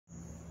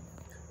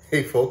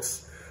Hey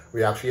folks,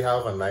 we actually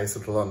have a nice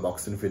little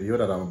unboxing video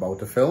that I'm about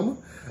to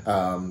film,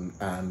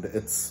 and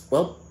it's,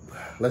 well,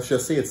 let's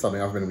just say it's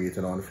something I've been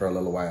waiting on for a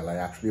little while. I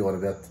actually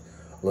ordered it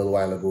a little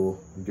while ago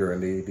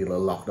during the little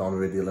lockdown we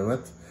were dealing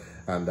with,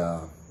 and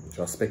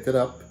just picked it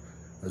up,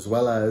 as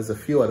well as a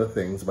few other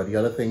things, but the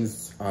other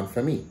things aren't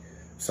for me,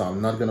 so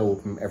I'm not going to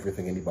open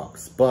everything in the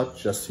box. But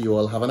just so you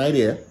all have an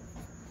idea,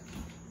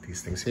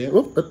 these things here,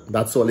 but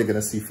that's all you're going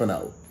to see for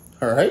now.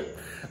 All right,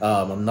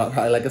 I'm not,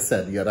 like I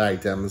said, the other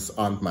items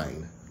aren't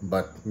mine,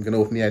 but I'm gonna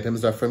open the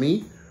items that are for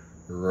me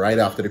right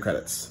after the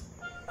credits.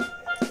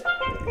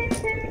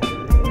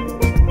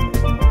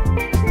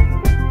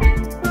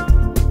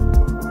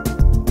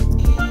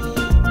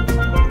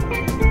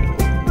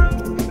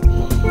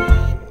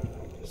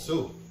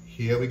 So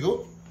here we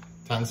go.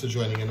 Thanks for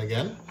joining in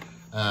again.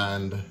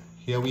 And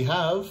here we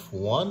have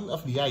one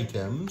of the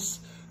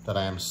items that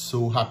I am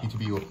so happy to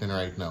be opening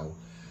right now.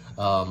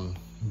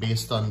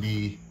 Based on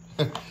the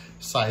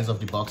size of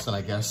the box, and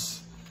I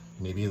guess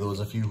maybe those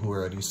of you who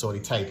already saw the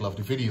title of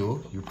the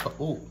video, you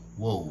oh,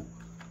 whoa,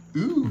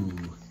 ooh,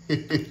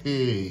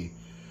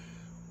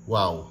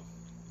 wow.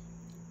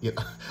 Yeah,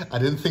 I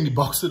didn't think the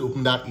box would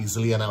open that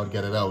easily and I would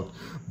get it out,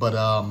 but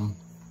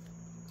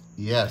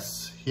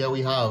yes, here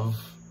we have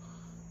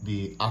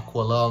the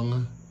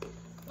Aqualung,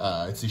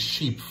 it's a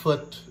sheep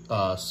foot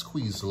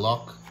squeeze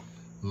lock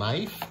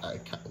knife.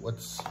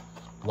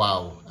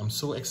 Wow, I'm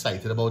so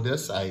excited about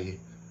this. I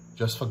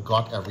just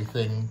forgot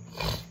everything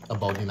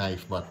about the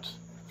knife, but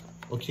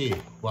okay,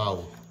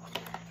 wow.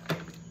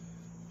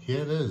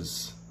 Here it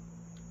is.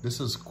 This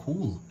is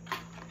cool.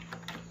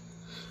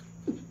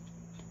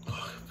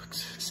 Oh,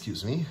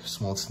 excuse me,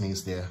 small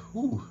sneeze there.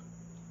 Ooh.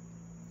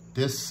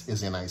 This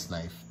is a nice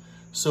knife.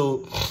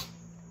 So,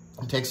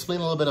 to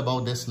explain a little bit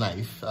about this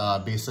knife,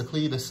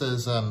 basically this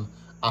is an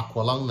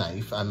Aqualung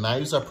knife, and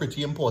knives are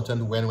pretty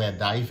important when we're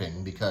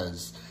diving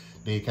because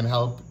they can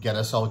help get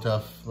us out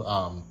of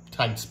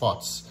tight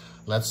spots.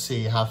 Let's say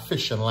you have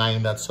fishing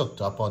line that's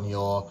hooked up on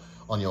your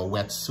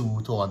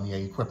wetsuit or on your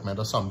equipment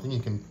or something.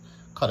 You can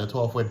cut it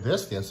off with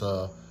this. There's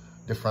a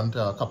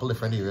couple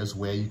different areas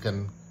where you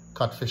can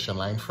cut fishing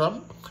line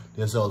from.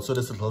 There's also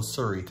this little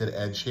serrated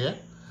edge here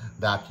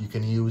that you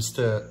can use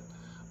to,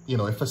 you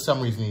know, if for some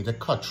reason you need to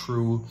cut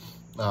through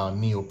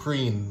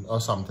neoprene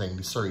or something,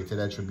 the serrated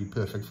edge would be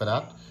perfect for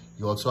that.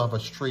 You also have a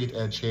straight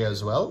edge here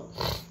as well,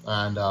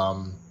 and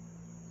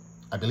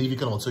I believe you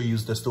can also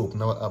use this to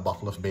open a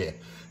bottle of beer.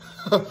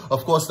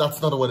 Of course, that's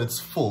not what it's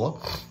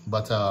for,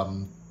 but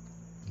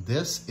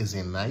this is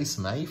a nice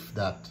knife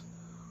that,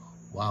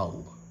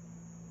 wow,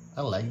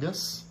 I like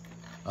this.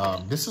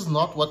 This is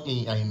not what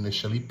I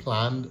initially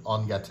planned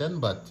on getting,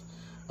 but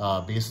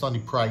based on the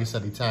price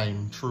at the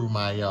time through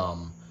my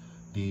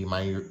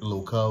my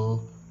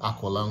local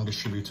Aqualung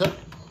distributor,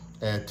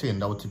 it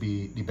turned out to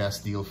be the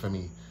best deal for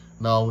me.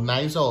 Now,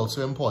 knives are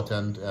also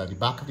important. The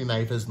back of the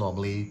knife is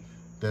normally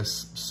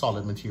this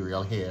solid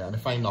material here, and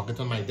if I knock it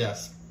on my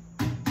desk,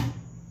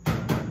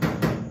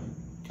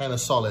 kind of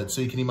solid,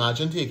 so you can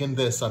imagine taking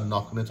this and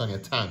knocking it on your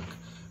tank.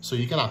 So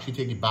you can actually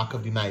take the back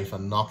of the knife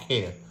and knock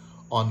here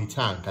on the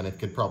tank, and it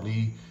could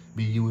probably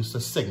be used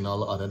to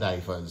signal other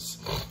divers.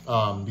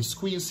 The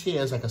squeeze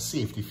here is like a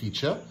safety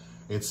feature.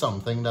 It's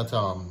something that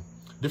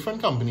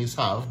different companies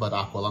have, but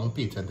Aqualung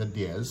patented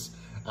theirs,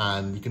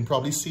 and you can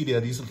probably see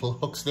there these little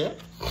hooks there.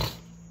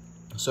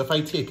 So if I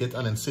take it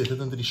and insert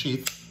it into the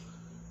sheath,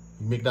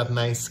 you make that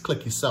nice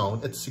clicky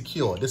sound. It's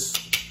secure. This,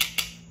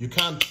 you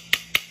can't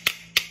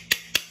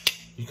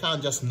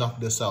just knock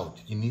this out.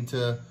 You need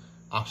to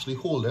actually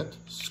hold it,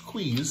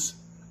 squeeze,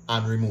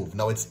 and remove.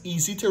 Now, it's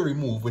easy to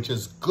remove, which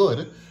is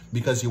good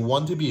because you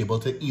want to be able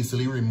to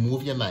easily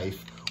remove your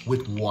knife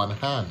with one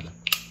hand.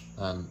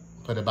 And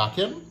put it back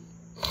in,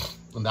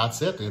 and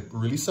that's it. It's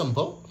really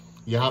simple.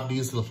 You have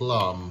these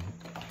little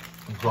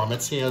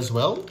grommets here as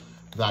well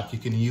that you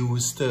can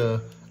use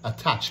to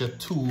attach it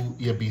to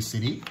your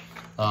BCD.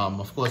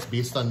 Of course,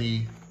 based on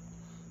the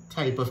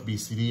type of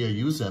BCD you're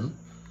using.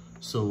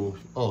 So,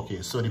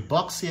 okay, so the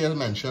box here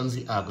mentions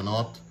the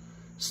Argonaut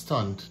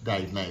stunt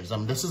dive knives.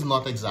 This is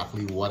not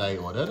exactly what I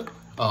ordered.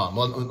 Well,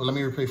 let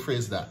me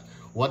rephrase that.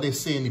 What they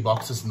say in the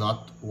box is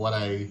not what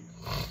I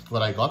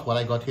got. What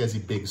I got here is a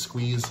Big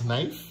Squeeze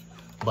knife,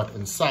 but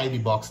inside the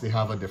box they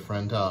have a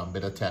different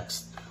bit of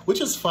text,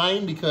 which is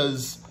fine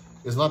because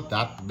it's not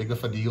that big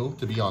of a deal,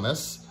 to be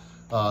honest.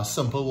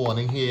 Simple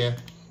warning here,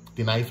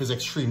 the knife is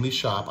extremely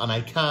sharp, and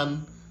I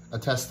can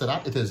attest to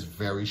that. It is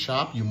very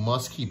sharp. You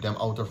must keep them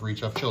out of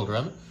reach of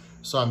children.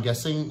 So I'm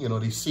guessing, you know,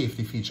 the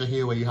safety feature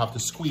here where you have to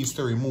squeeze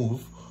to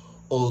remove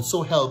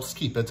also helps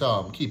keep it,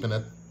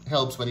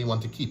 helps when you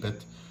want to keep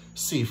it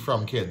safe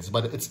from kids.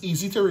 But it's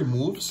easy to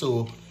remove,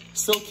 so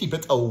still keep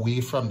it away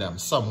from them,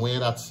 somewhere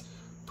that's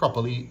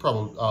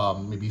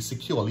maybe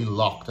securely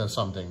locked or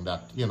something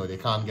that, you know, they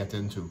can't get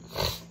into.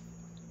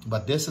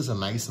 But this is a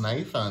nice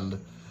knife,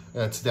 and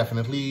it's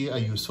definitely a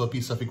useful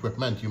piece of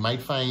equipment. You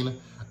might find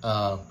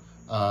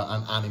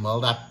an animal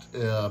that,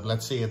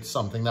 let's say it's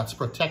something that's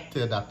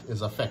protected, that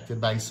is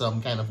affected by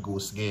some kind of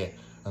ghost gear,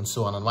 and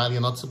so on. And while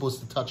you're not supposed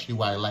to touch the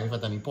wildlife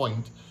at any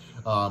point,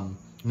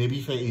 maybe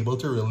if you're able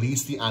to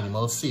release the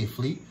animal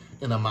safely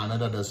in a manner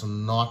that does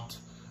not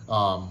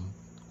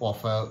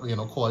offer,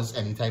 cause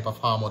any type of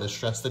harm or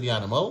distress to the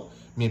animal,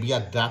 maybe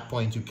at that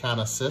point you can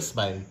assist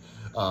by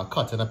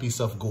cutting a piece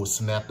of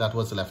ghost net that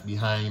was left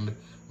behind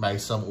by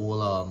some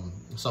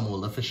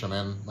older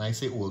fishermen. When I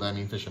say older, I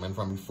mean fishermen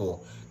from before,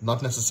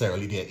 not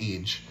necessarily their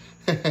age.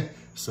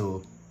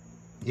 So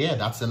yeah,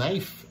 that's the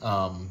knife.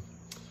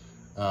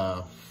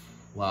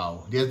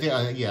 Wow.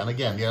 And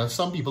again, there are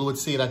some people would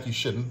say that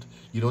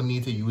you don't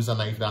need to use a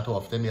knife that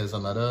often. There's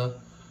another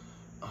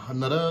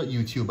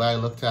YouTuber I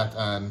looked at,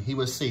 and he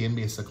was saying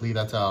basically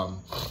that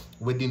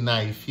with the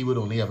knife, he would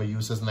only ever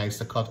use his knives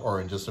to cut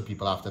oranges for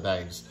people after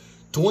dives.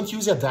 Don't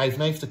use your dive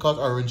knife to cut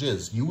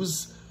oranges.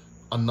 Use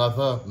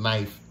another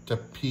knife to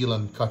peel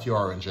and cut your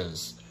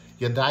oranges.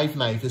 Your dive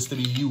knife is to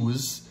be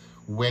used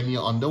when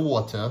you're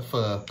underwater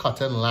for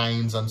cutting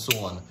lines and so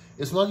on.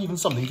 It's not even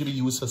something to be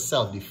used for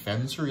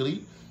self-defense,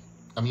 really.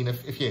 I mean,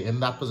 if you're in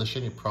that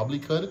position, you probably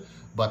could,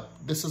 but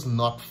this is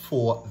not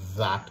for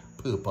that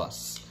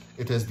purpose.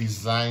 It is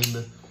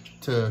designed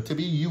to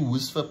be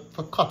used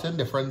for cutting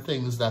different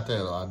things that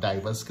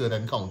divers could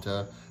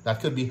encounter that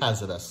could be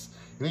hazardous.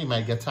 You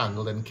might get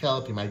tangled in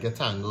kelp, you might get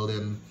tangled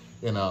in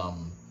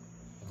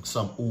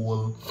some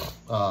old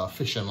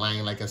fishing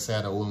line, like I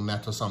said, an old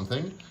net or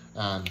something,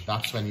 and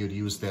that's when you'd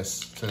use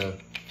this to,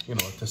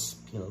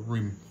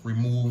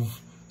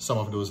 remove some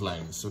of those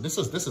lines. So this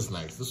is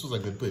nice. This was a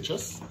good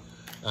purchase.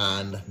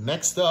 And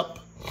next up,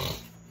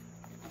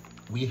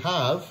 we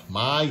have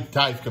my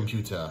dive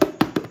computer.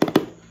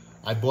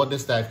 I bought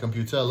this dive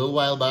computer a little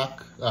while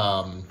back.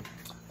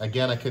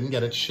 Again, I couldn't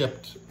get it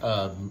shipped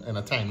in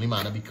a timely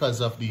manner because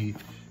of the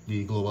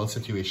global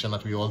situation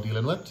that we're all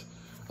dealing with.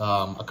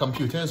 A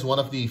computer is one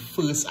of the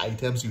first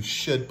items you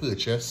should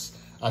purchase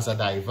as a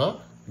diver,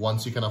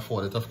 once you can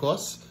afford it, of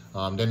course.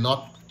 They're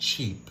not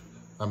cheap.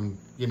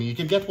 You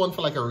can get one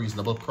for like a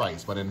reasonable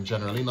price, but they're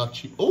generally not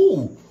cheap.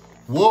 Oh,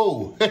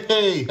 whoa,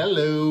 hey,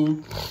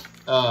 hello.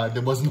 I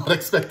was not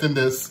expecting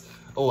this.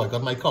 Oh, I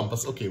got my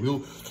compass. Okay,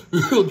 we'll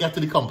get to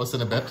the compass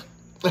in a bit.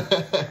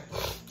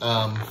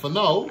 For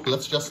now,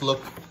 let's just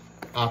look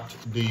at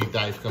the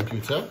dive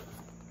computer.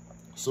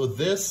 So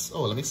this,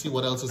 let me see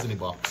what else is in the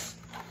box.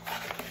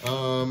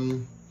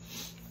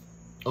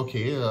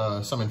 Okay,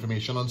 some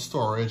information on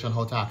storage and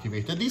how to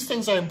activate it. These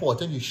things are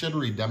important. You should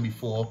read them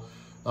before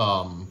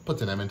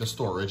putting them into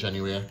storage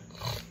anyway.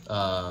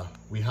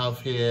 We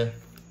have here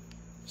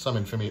some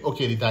information.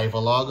 Okay, the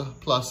Diverlog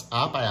Plus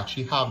app. I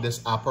actually have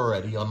this app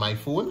already on my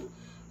phone.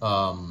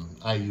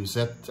 I use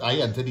it. I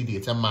enter the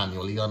data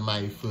manually on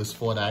my first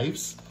 4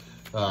 dives.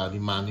 The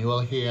manual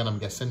here, and I'm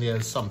guessing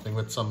there's something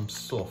with some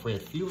software.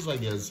 It feels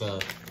like there's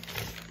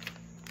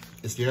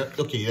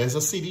there's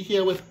a CD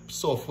here with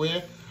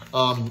software.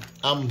 I'm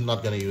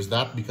not gonna use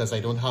that because I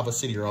don't have a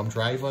CD-ROM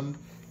drive on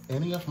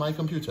any of my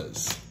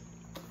computers.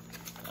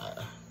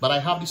 But I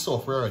have the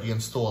software already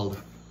installed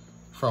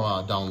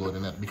from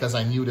downloading it because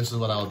I knew this is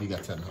what I'll be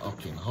getting.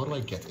 Okay, now how do I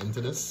get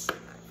into this?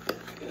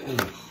 Ooh.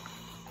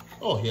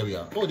 Oh, here we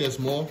are. Oh, there's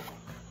more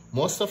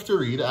stuff to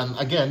read. And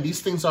again,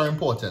 these things are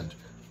important.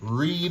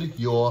 Read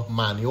your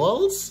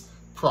manuals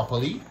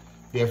properly.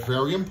 They're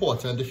very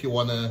important if you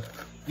want to,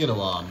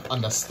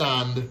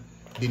 understand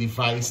the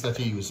device that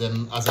you're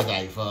using as a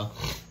diver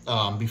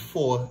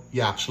before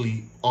you're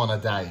actually on a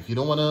dive. You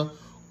don't want to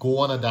go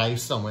on a dive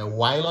somewhere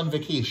while on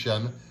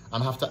vacation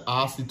and have to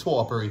ask the tour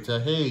operator,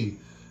 hey,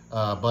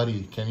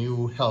 buddy, can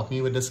you help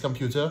me with this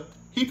computer?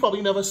 He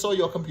probably never saw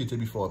your computer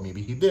before.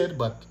 Maybe he did,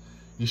 but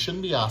you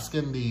shouldn't be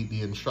asking the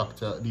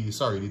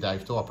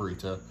dive tour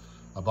operator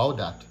about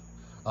that.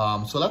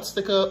 So let's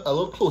take a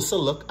little closer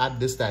look at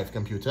this dive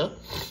computer.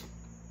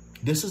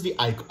 This is the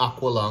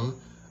Aqualung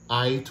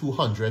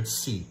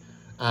i200c.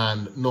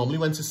 And normally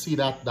when you see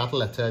that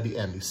letter at the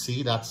end, you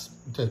see that's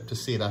to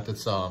say that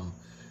it's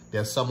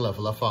there's some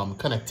level of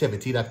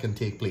connectivity that can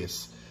take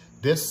place.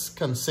 This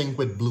can sync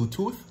with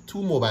Bluetooth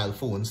to mobile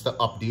phones to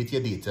update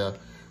your data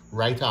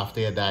right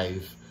after your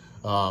dive.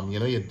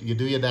 You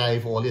do your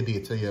dive, all your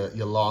data,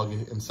 your log,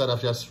 instead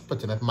of just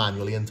putting it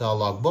manually into a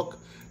logbook,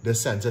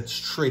 this sends it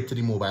straight to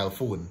the mobile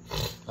phone.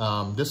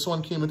 This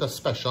one came with a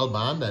special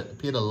band. I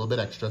paid a little bit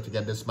extra to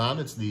get this band.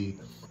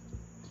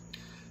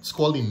 It's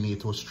called the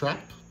NATO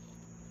strap.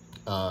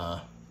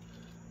 Can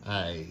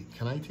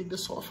I take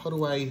this off? How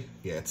do I?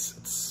 Yeah,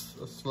 it's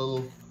a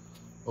little.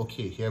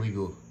 Okay, here we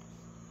go.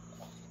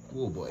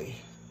 Oh boy.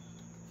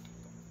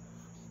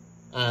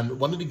 And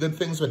one of the good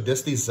things with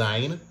this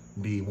design,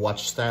 the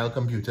watch style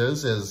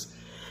computers, is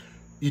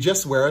you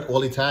just wear it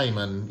all the time,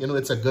 and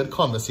it's a good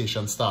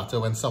conversation starter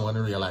when someone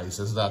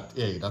realizes that,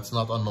 hey, that's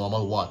not a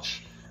normal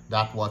watch.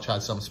 That watch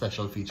has some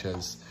special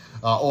features.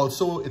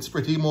 Also, it's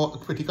pretty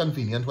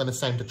convenient when it's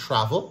time to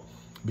travel,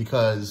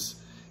 because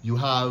you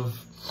have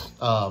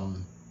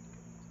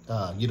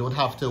you don't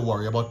have to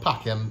worry about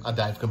packing a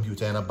dive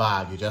computer in a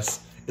bag.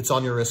 It's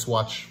on your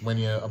wristwatch when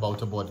you're about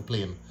to board the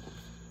plane.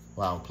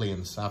 Wow,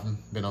 planes. I haven't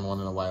been on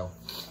one in a while.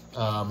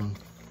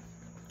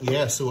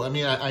 yeah, so I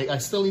mean, I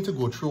still need to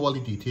go through all the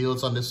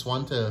details on this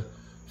one to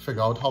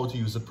figure out how to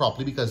use it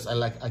properly, because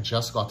I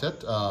just got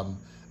it.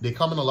 They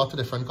come in a lot of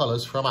different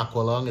colors from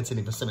Aqualung. It's in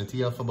the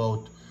vicinity of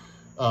about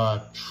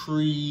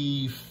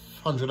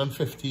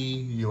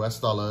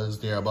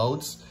 $350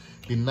 thereabouts.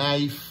 The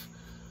knife,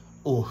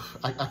 oh,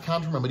 I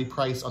can't remember the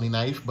price on the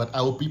knife, but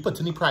I will be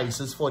putting the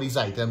prices for these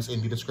items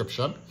in the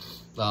description.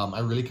 I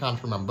really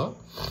can't remember.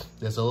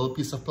 There's a little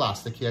piece of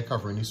plastic here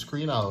covering the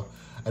screen. I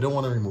don't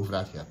want to remove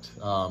that yet.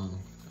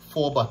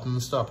 4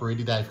 buttons to operate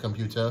the dive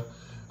computer.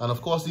 And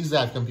of course, these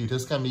dive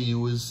computers can be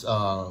used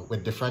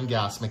with different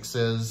gas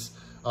mixes.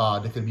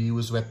 They could be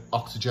used with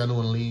oxygen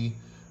only,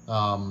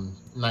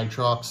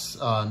 nitrox.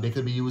 They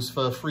could be used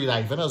for free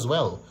diving as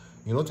well,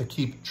 you know, to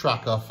keep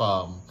track of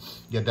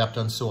your depth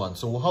and so on.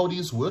 So how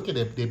these work,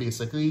 they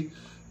basically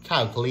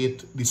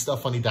calculate the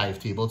stuff on the dive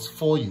tables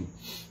for you.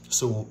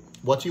 So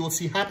what you will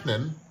see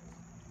happening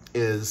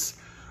is,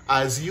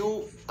 as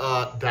you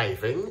are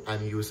diving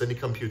and using the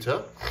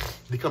computer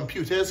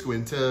is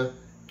going to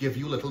give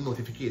you little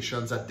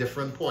notifications at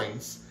different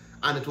points,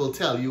 and it will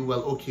tell you,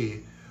 well,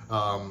 okay,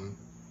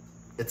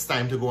 it's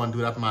time to go and do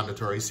that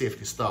mandatory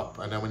safety stop.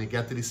 And then when you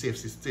get to the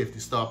safety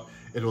stop,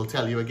 it will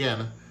tell you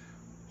again,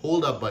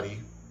 hold up, buddy,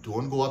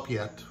 don't go up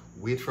yet,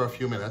 wait for a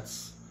few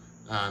minutes,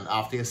 and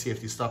after your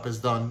safety stop is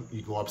done,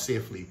 you go up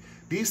safely.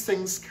 These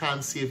things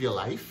can save your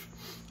life.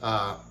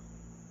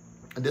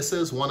 This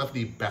is one of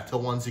the better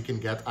ones you can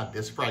get at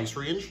this price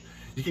range.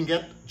 You can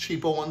get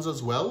cheaper ones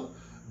as well,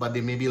 but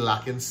they may be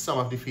lacking some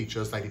of the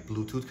features like the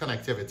Bluetooth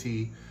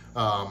connectivity.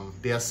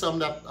 There are some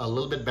that are a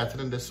little bit better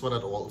than this one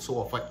that also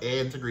offer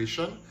air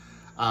integration.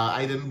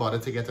 I didn't bother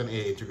to get an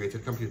air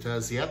integrated computer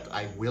as yet.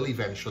 I will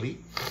eventually,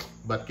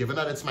 but given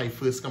that it's my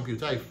first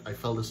computer, I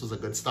felt this was a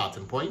good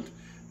starting point.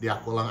 The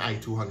Aqualung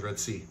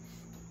i200c.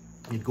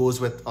 It goes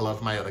with a lot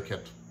of my other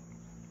kit,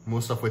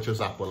 most of which is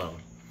Aqualung.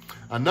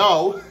 And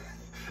now,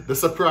 the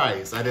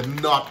surprise. I did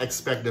not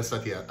expect this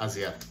as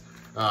yet.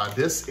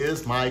 This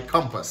is my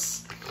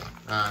compass.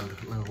 And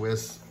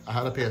I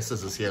had a pair of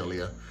scissors here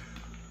earlier.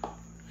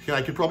 Yeah,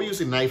 I could probably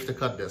use a knife to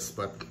cut this,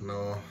 but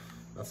no,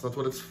 that's not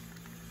what it's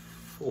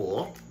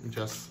for.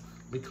 Let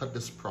me cut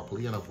this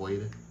properly and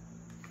avoid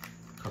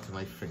cutting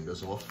my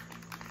fingers off.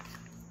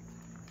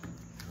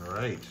 All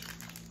right.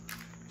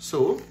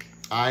 So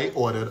I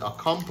ordered a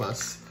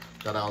compass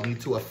that I'll need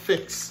to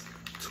affix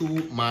to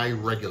my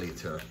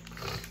regulator.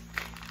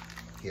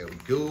 Here we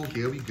go,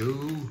 here we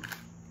go.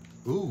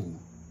 Ooh,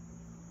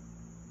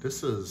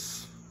 this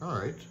is, all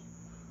right.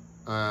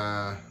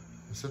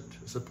 Is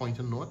it point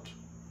and north?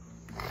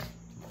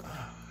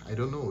 I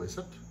don't know, is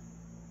it?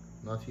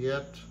 Not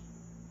yet.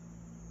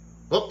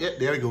 Oh, yeah,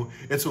 there we go.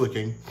 It's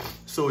working.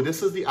 So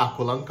this is the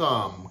Aqualung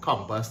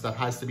Compass that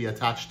has to be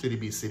attached to the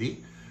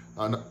BCD.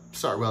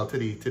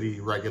 To the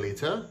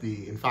regulator,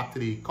 in fact, to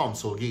the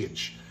console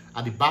gauge.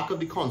 At the back of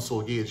the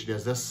console gauge,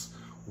 there's this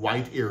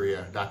white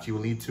area that you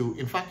will need to,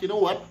 in fact, you know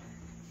what?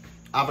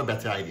 I have a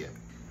better idea.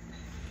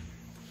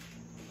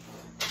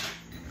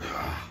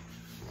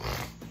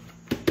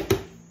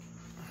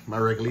 My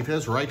regulator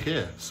is right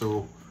here,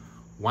 so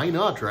why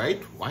not,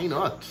 right? Why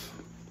not?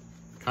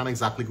 Can't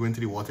exactly go into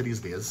the water these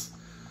days,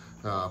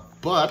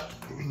 but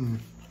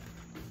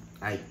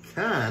I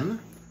can.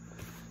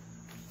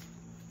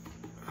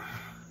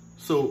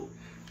 So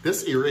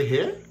this area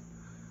here,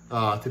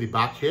 to the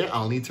back here,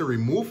 I'll need to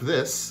remove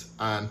this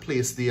and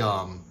place the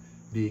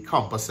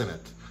compass in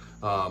it.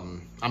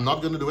 I'm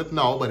not going to do it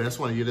now, but I just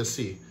wanted you to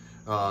see.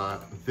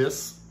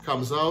 This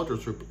comes out,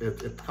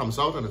 it comes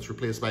out and it's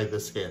replaced by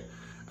this here.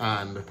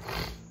 And,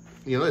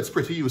 you know, it's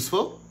pretty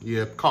useful.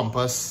 Your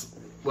compass,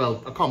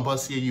 well, a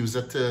compass, you use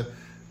it to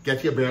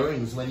get your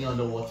bearings when you're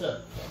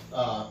underwater.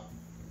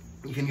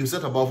 You can use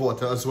it above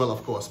water as well,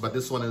 of course, but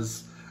this one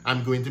is,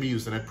 I'm going to be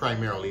using it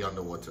primarily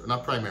underwater.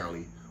 Not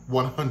primarily,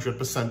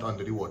 100%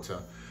 under the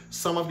water.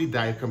 Some of the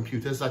dive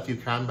computers that you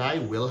can buy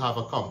will have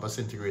a compass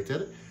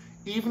integrated.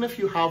 Even if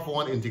you have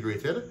one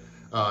integrated,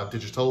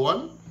 digital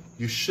one,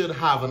 you should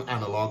have an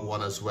analog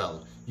one as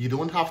well. You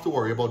don't have to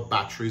worry about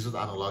batteries with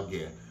analog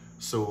gear.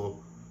 So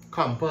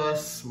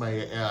compass,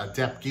 my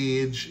depth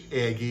gauge,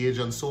 air gauge,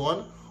 and so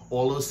on,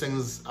 all those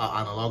things are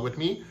analog with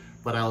me.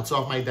 But I also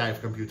have my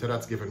dive computer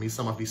that's giving me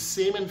some of the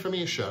same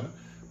information,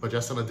 but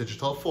just in a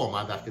digital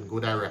format that can go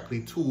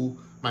directly to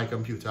my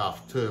computer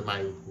after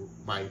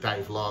my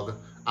dive log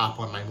app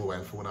on my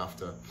mobile phone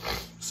after.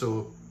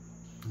 So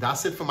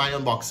that's it for my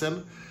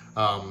unboxing.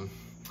 I'm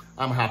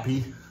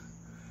happy.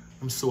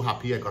 I'm so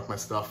happy I got my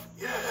stuff.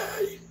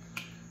 Yay!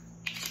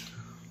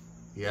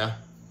 Yeah,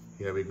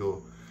 here we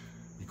go.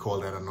 You call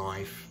that a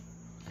knife?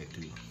 I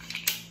do.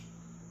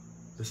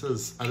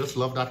 I just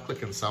love that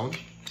clicking sound.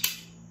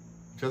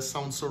 It just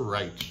sounds so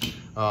right.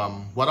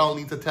 What I'll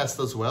need to test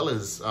as well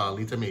is I'll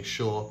need to make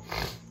sure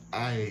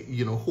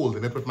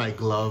holding it with my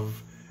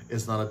glove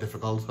is not a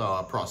difficult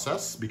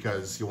process,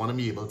 because you want to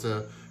be able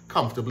to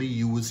comfortably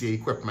use your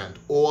equipment,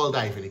 all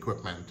diving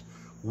equipment,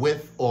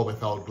 with or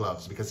without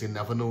gloves, because you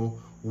never know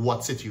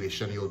what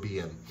situation you'll be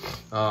in.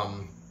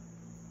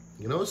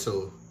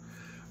 So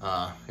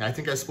I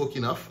think I spoke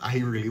enough. I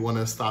really want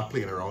to start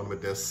playing around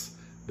with this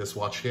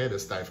watch here,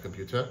 this dive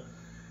computer.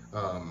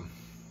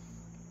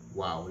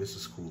 Wow, this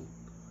is cool.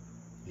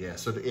 Yeah,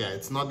 so yeah,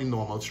 it's not the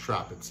normal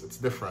strap. It's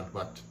different,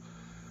 but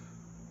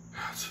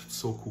it's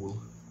so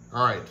cool.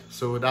 All right,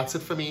 so that's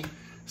it for me.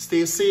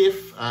 Stay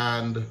safe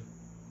and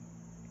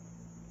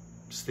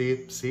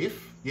stay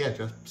safe. Yeah,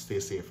 just stay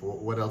safe.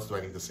 What else do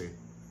I need to say?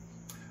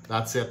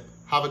 That's it.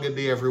 Have a good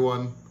day,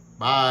 everyone.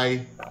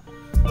 Bye.